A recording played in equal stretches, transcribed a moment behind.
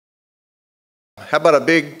How about a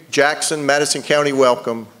big Jackson, Madison County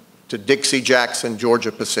welcome to Dixie Jackson,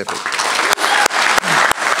 Georgia Pacific.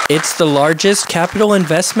 It's the largest capital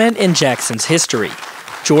investment in Jackson's history.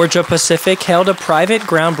 Georgia Pacific held a private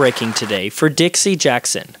groundbreaking today for Dixie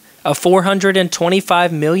Jackson, a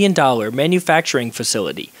 $425 million manufacturing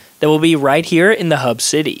facility that will be right here in the hub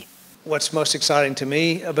city. What's most exciting to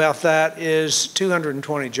me about that is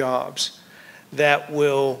 220 jobs that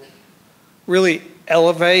will really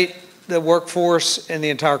elevate the workforce in the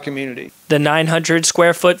entire community. The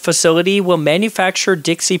 900-square-foot facility will manufacture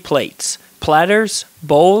Dixie plates, platters,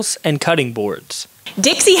 bowls, and cutting boards.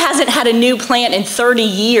 Dixie hasn't had a new plant in 30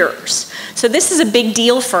 years, so this is a big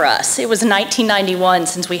deal for us. It was 1991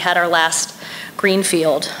 since we had our last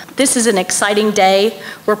greenfield. This is an exciting day.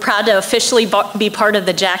 We're proud to officially be part of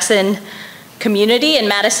the Jackson community in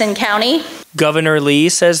Madison County. Governor Lee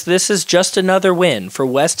says this is just another win for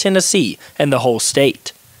West Tennessee and the whole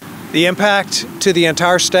state. The impact to the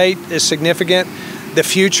entire state is significant. The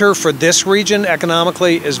future for this region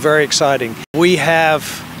economically is very exciting. We have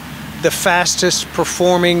the fastest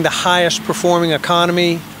performing, the highest performing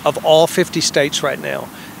economy of all 50 states right now.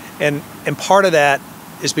 And part of that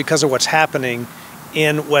is because of what's happening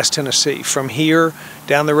in West Tennessee, from here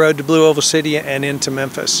down the road to Blue Oval City and into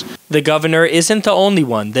Memphis. The governor isn't the only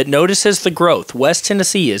one that notices the growth West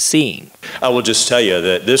Tennessee is seeing. I will just tell you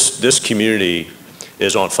that this community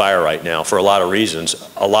is on fire right now for a lot of reasons.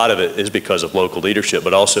 A lot of it is because of local leadership,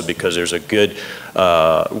 but also because there's a good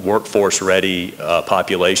workforce-ready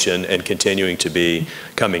population and continuing to be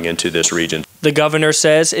coming into this region. The governor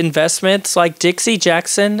says investments like Dixie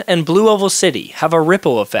Jackson and Blue Oval City have a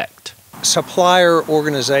ripple effect. Supplier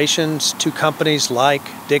organizations to companies like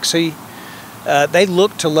Dixie, they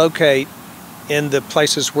look to locate in the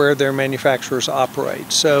places where their manufacturers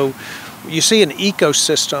operate. So you see an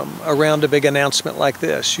ecosystem around a big announcement like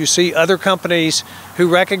this. You see other companies who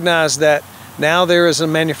recognize that now there is a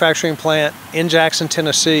manufacturing plant in Jackson,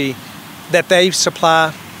 Tennessee that they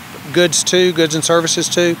supply goods and services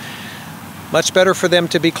to. Much better for them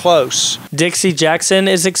to be close. Dixie Jackson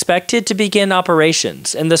is expected to begin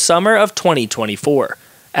operations in the summer of 2024.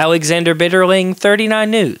 Alexander Bitterling,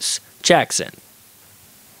 39 News, Jackson.